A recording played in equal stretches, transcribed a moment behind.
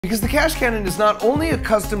Because the cash cannon is not only a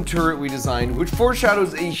custom turret we designed, which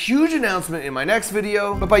foreshadows a huge announcement in my next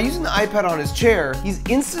video, but by using the iPad on his chair, he's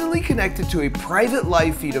instantly connected to a private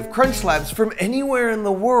live feed of Crunch Labs from anywhere in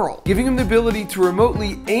the world, giving him the ability to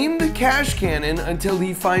remotely aim the cash cannon until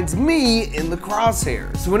he finds me in the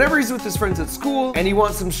crosshairs. So whenever he's with his friends at school, and he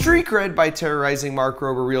wants some street cred by terrorizing Mark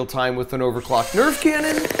Rober real time with an overclocked Nerf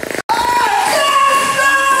cannon,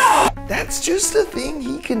 that's just a thing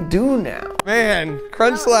he can do now. Man,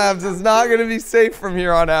 Crunch Labs is not gonna be safe from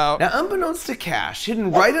here on out. Now, unbeknownst to Cash,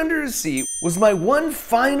 hidden right under his seat was my one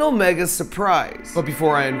final mega surprise. But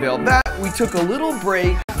before I unveiled that, we took a little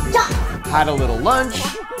break, had a little lunch,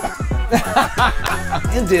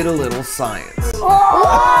 and did a little science.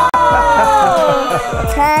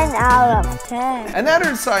 10 out of 10. And that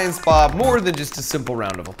earned Science Bob more than just a simple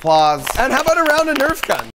round of applause. And how about a round of Nerf guns?